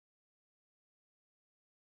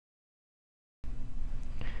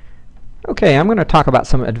Okay, I'm going to talk about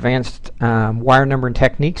some advanced wire numbering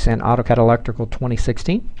techniques in AutoCAD Electrical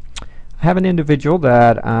 2016. I have an individual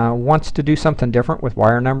that wants to do something different with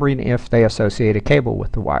wire numbering if they associate a cable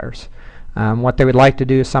with the wires. What they would like to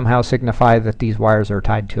do is somehow signify that these wires are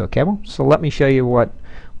tied to a cable. So let me show you what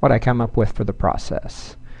I come up with for the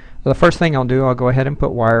process. The first thing I'll do, I'll go ahead and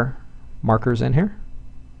put wire markers in here.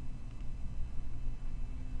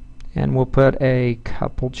 And we'll put a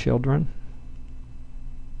couple children.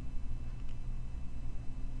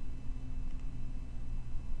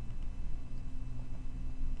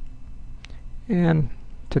 And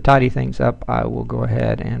to tidy things up, I will go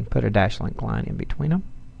ahead and put a dash link line in between them.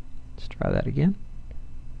 Let's try that again.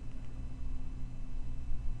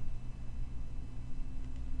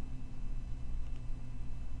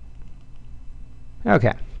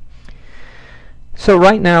 Okay. So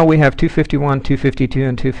right now we have 251, 252,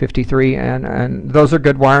 and 253, and those are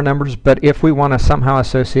good wire numbers. But if we want to somehow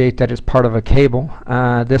associate that as part of a cable,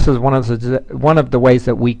 this is one of the ways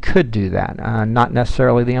that we could do that. Not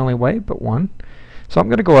necessarily the only way, but one. So I'm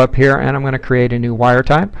going to go up here and I'm going to create a new wire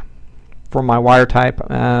type. For my wire type,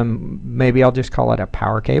 maybe I'll just call it a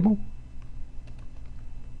power cable.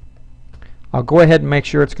 I'll go ahead and make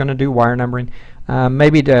sure it's going to do wire numbering.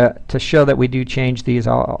 Maybe to show that we do change these,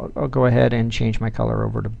 I'll go ahead and change my color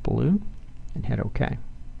over to blue and hit OK.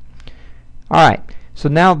 Alright, so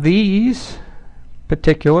now these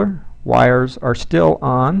particular wires are still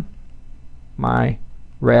on my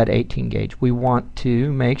red 18 gauge. We want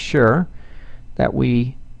to make sure that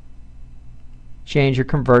we change or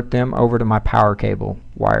convert them over to my power cable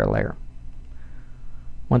wire layer.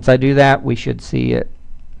 Once I do that, we should see it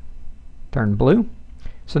turn blue.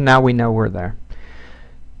 So now we know we're there.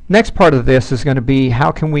 Next part of this is going to be how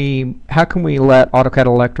can we let AutoCAD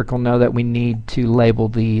Electrical know that we need to label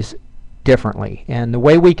these differently. And the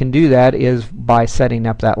way we can do that is by setting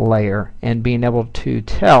up that layer and being able to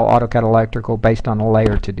tell AutoCAD Electrical based on a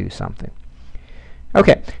layer to do something.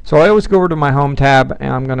 Okay, so I always go over to my Home tab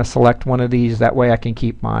and I'm going to select one of these. That way I can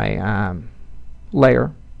keep my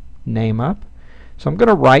layer name up. So I'm going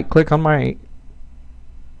to right click on my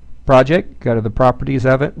project, go to the properties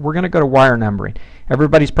of it. We're going to go to wire numbering.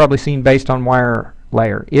 Everybody's probably seen based on wire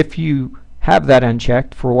layer. If you have that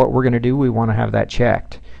unchecked, for what we're going to do, we want to have that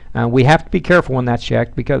checked. We have to be careful when that's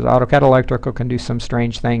checked because AutoCAD Electrical can do some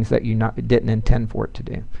strange things that you didn't intend for it to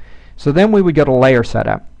do. So then we would go to layer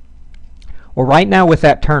setup. Well, right now with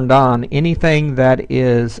that turned on, anything that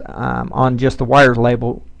is on just the wire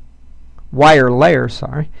layer,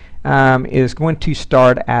 is going to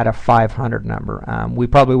start at a 500 number. We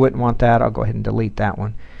probably wouldn't want that. I'll go ahead and delete that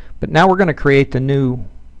one. But now we're going to create the new.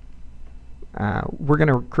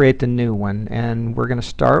 One, and we're going to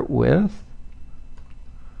start with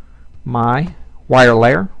my wire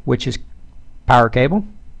layer, which is power cable.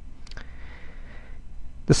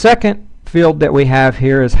 The second field that we have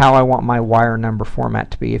here is how I want my wire number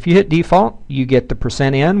format to be. If you hit default, you get the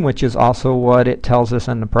 %n, which is also what it tells us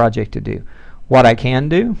in the project to do. What I can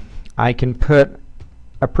do, I can put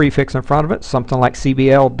a prefix in front of it, something like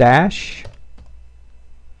CBL dash.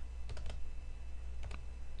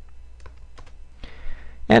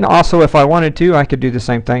 And also, if I wanted to, I could do the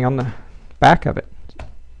same thing on the back of it.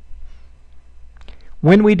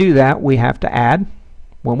 When we do that, we have to add.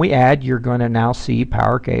 When we add, you're going to now see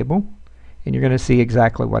power cable, and you're going to see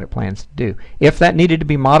exactly what it plans to do. If that needed to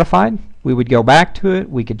be modified, we would go back to it,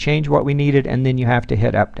 we could change what we needed, and then you have to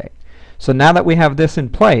hit update. So now that we have this in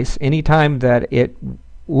place, anytime that it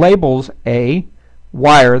labels a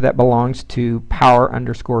wire that belongs to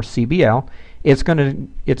power_CBL, it's going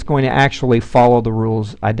to actually follow the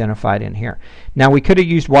rules identified in here. Now we could have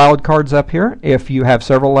used wildcards up here. If you have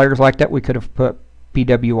several layers like that, we could have put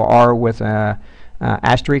PWR with a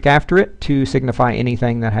asterisk after it to signify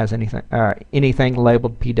anything that has anything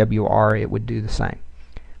labeled PWR. It would do the same.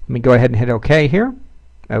 Let me go ahead and hit OK here.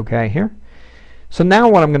 OK here. So now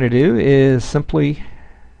what I'm going to do is simply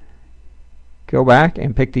go back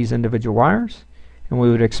and pick these individual wires, and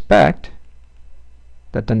we would expect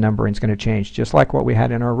that the numbering is going to change just like what we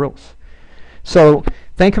had in our rules. So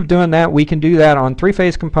think of doing that. We can do that on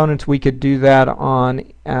three-phase components. We could do that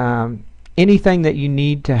on anything that you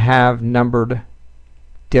need to have numbered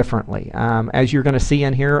differently. As you're going to see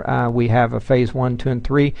in here, we have a phase 1, 2, and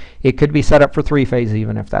 3. It could be set up for 3-phase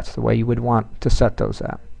even if that's the way you would want to set those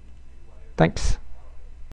up. Thanks.